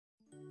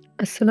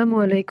Assalamu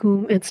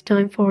alaikum. It's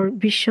time for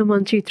Bishya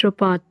Manchitra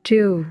Part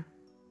 2.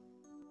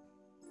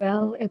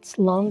 Well, it's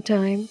long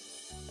time.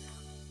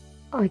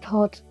 I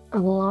thought I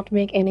will not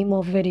make any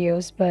more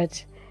videos,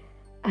 but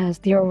as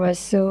there was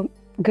so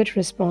good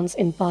response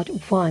in Part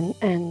 1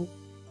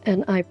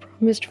 and I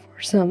promised for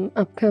some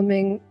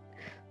upcoming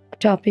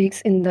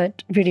topics in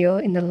that video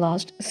in the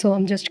last, so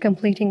I'm just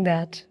completing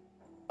that.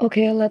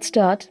 Okay, let's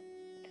start.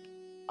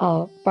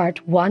 Part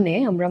 1-এ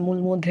আমরা মূল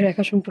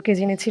মধ্যরেখা সম্পর্কে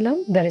জেনেছিলাম,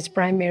 that is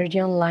prime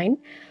Meridien line.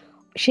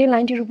 সেই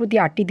লাইনটির উপর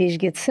দিয়ে 8টি দেশ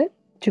গেছে: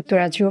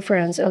 যুক্তরাজ্য,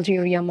 ফ্রান্স,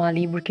 আলজেরিয়া,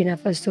 মালি, বুর্কিনা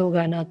ফাসো,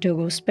 গানা,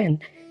 টোগো, স্পেন।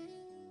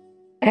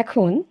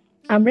 এখন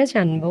আমরা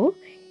জানব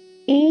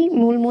এই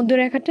মূল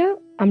মধ্যরেখাটা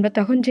আমরা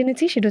তখন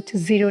জেনেছি সেটা হচ্ছে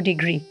 0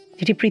 ডিগ্রি,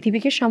 যেটি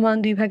পৃথিবীকে সমান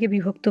 2 ভাগে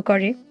বিভক্ত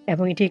করে,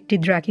 এবং এটি একটি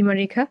দ্রাঘিমা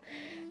রেখা।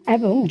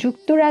 এবং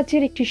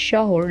যুক্তরাজ্যের একটি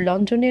শহর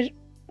লন্ডনের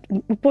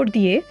উপর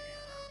দিয়ে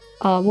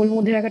মূল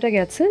মধ্যরেখাটা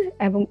গেছে,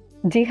 এবং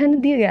যেখানে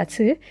দিয়ে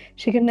গেছে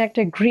সেখানে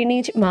একটা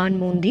গ্রিনিচ মান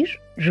মন্দির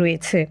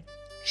রয়েছে।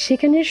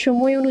 সেখানের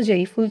সময়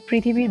অনুযায়ী ফুল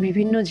পৃথিবীর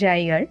বিভিন্ন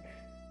জায়গার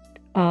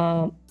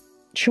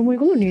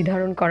সময়গুলো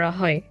নির্ধারণ করা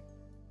হয়।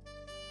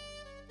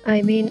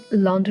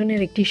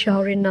 লন্ডনের একটি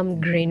শহরের নাম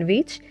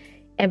গ্রিনউইচ,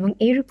 এবং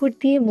এর উপর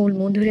দিয়ে মূল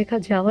মধ্যরেখা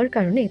যাওয়ার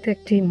কারণে এতে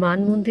একটি মান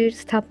মন্দির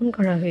স্থাপন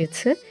করা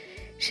হয়েছে।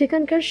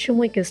 সেখানকার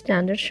সময়কে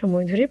স্ট্যান্ডার্ড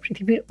সময় ধরে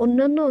পৃথিবীর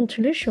অন্যান্য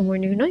অঞ্চলের সময়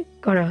নির্ণয়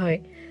করা হয়।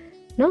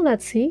 নাও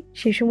লেটস সি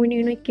সেই সময়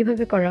নির্ণয়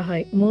কীভাবে করা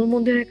হয়। মূল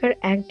মধ্যরেখার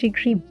 1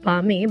 ডিগ্রি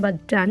বামে বা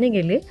ডানে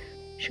গেলে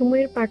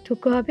সময়ের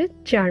পার্থক্য হবে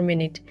 4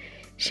 মিনিট।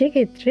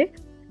 সেক্ষেত্রে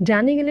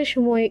ডানে গেলে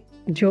সময়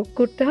যোগ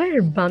করতে হয়,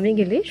 আর বামে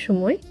গেলে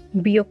সময়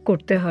বিয়োগ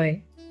করতে হয়।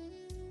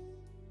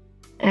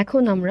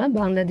 এখন আমরা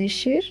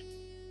বাংলাদেশের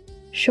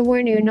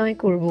সময় নির্ণয়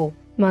করব।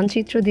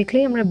 মানচিত্র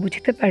দেখলেই আমরা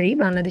বুঝতে পারি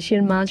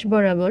বাংলাদেশের মাঝ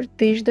বরাবর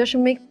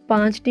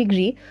 23.5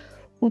 ডিগ্রি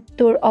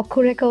উত্তর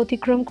অক্ষরেখা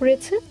অতিক্রম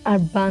করেছে, আর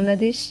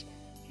বাংলাদেশ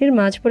এর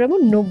মাঝ বরাবর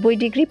 90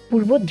 ডিগ্রি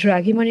পূর্ব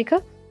দ্রাঘিমা রেখা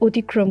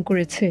অতিক্রম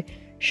করেছে।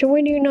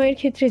 সময় নির্ণয়ের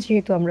ক্ষেত্রে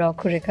যেহেতু আমরা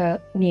অক্ষরেখা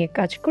নিয়ে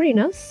কাজ করি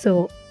না, so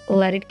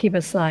let it keep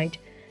aside.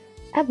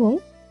 এবং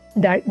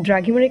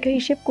দ্রাঘিমা রেখা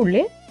হিসেব করলে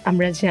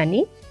আমরা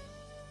জানি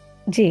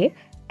যে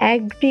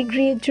 1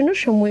 ডিগ্রির জন্য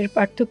সময়ের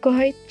পার্থক্য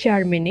হয়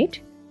 4 মিনিট।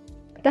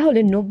 তাহলে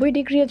 90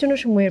 ডিগ্রির জন্য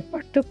সময়ের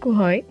পার্থক্য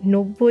হয়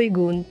 90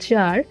 গুণ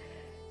 4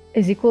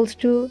 ইজ ইকুয়ালস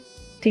টু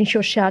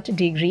 360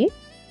 ডিগ্রি।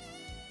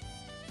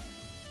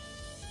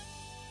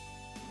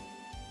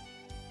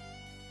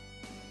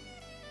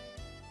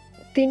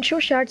 তিনশো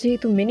 60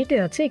 যেহেতু মিনিটে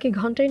আছে, একে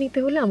ঘন্টায় নিতে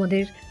হলে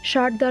আমাদের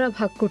 60 দ্বারা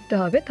ভাগ করতে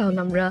হবে, তাহলে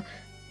আমরা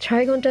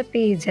 6 ঘন্টা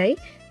পেয়ে যাই।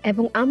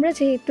 এবং আমরা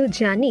যেহেতু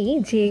জানি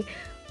যে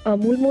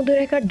মূল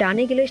মধ্যরেখার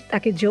ডানে গেলে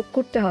তাকে যোগ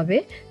করতে হবে,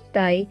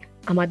 তাই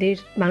আমাদের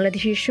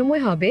বাংলাদেশের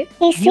সময় হবে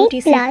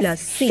ইউটিসি প্লাস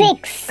 6।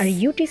 আর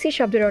ইউটিসি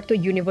শব্দের অর্থ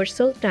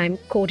ইউনিভার্সাল টাইম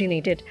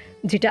কোঅর্ডিনেটেড,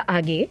 যেটা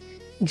আগে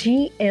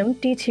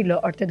জিএমটি ছিল,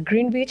 অর্থাৎ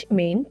গ্রিনউইচ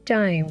মেইন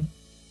টাইম।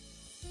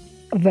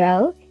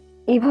 ওয়েল,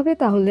 এভাবে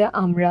তাহলে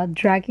আমরা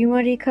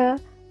দ্রাঘিমা রেখা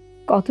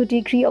কত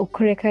ডিগ্রি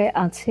অক্ষরেখায়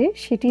আছে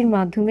সেটির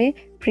মাধ্যমে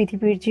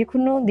পৃথিবীর যে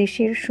কোনো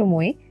দেশের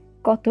সময়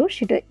কত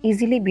সেটা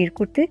ইজিলি বের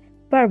করতে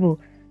পারবো।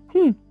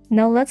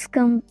 Now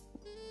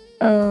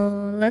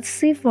let's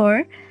see for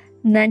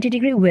 90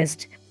 degree West.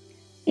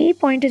 এই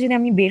পয়েন্টটা যদি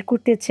আমি বের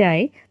করতে চাই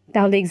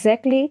তাহলে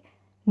এক্স্যাক্টলি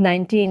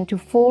 90 into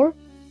 4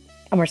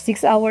 আমার 6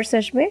 আওয়ার্স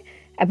আসবে,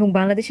 এবং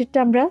বাংলাদেশেরটা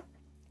আমরা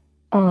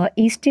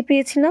ইস্টে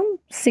পেয়েছিলাম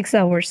 6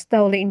 আওয়ার্স,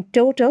 তাহলে ইন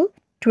টোটাল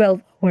 12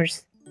 আওয়ার্স।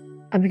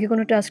 আমি কি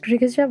কোনো টাস্ক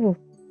রেখে যাব?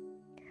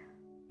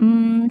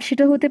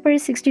 সেটা হতে পারে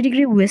 60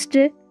 ডিগ্রি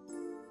ওয়েস্টে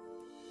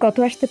কত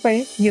আসতে পারে।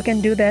 You can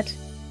do that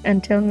and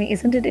tell me,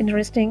 isn't it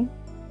interesting?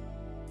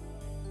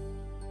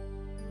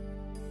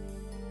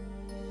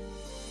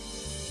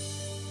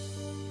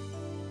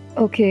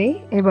 ওকে,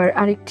 এবার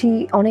আরেকটি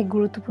অনেক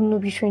গুরুত্বপূর্ণ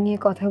বিষয় নিয়ে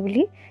কথা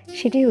বলি।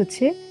 সেটি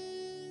হচ্ছে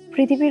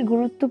পৃথিবীর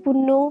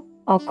গুরুত্বপূর্ণ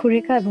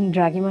অক্ষরেখা এবং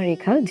দ্রাঘিমা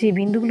রেখা যে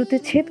বিন্দুগুলোতে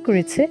ছেদ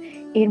করেছে,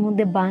 এর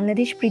মধ্যে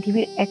বাংলাদেশ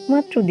পৃথিবীর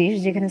একমাত্র দেশ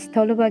যেখানে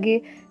স্থলভাগে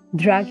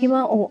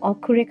দ্রাঘিমা ও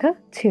অক্ষরেখা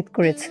ছেদ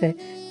করেছে,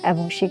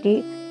 এবং সেটি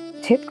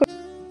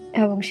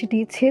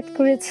ছেদ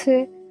করেছে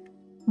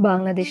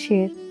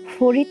বাংলাদেশের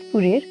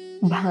ফরিদপুরের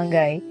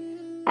ভাঙ্গায়,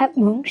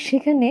 এবং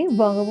সেখানে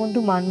বঙ্গবন্ধু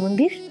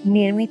মানমন্দির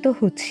নির্মিত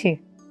হচ্ছে।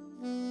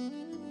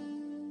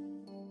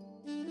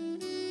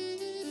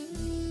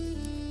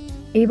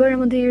 এবার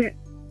আমাদের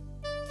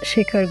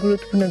শেখার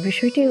গুরুত্বপূর্ণ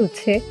বিষয়টি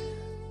হচ্ছে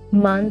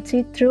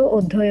মানচিত্র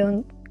অধ্যয়ন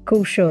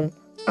কৌশল,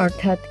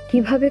 অর্থাৎ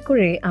কিভাবে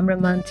করে আমরা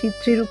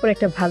মানচিত্রের উপর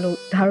একটা ভালো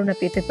ধারণা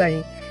পেতে পারি।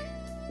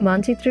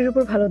 মানচিত্রের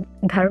উপর ভালো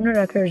ধারণা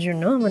রাখার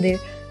জন্য আমাদের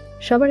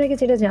সবার আগে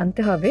যেটা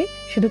জানতে হবে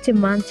সেটা হচ্ছে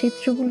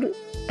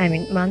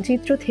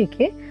মানচিত্র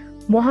থেকে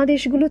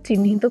মহাদেশগুলো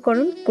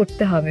চিহ্নিতকরণ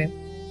করতে হবে।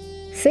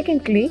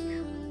 সেকেন্ডলি,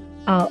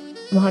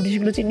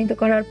 মহাদেশগুলো চিহ্নিত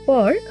করার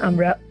পর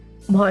আমরা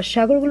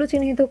মহাসাগরগুলো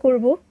চিহ্নিত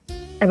করব,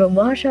 এবং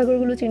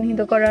মহাসাগরগুলো চিহ্নিত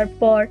করার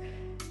পর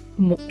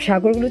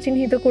সাগরগুলো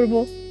চিহ্নিত করব।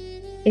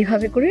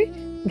 এভাবে করে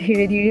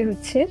ধীরে ধীরে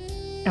হচ্ছে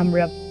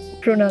আমরা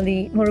প্রণালী,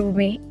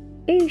 মরুভূমি,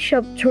 এই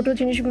সব ছোট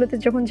জিনিসগুলোতে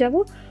যখন যাব,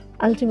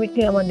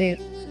 আলটিমেটলি আমাদের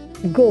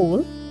গোল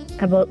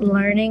অ্যাবাউট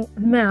লার্নিং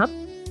ম্যাপ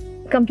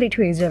কমপ্লিট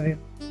হয়ে যাবে।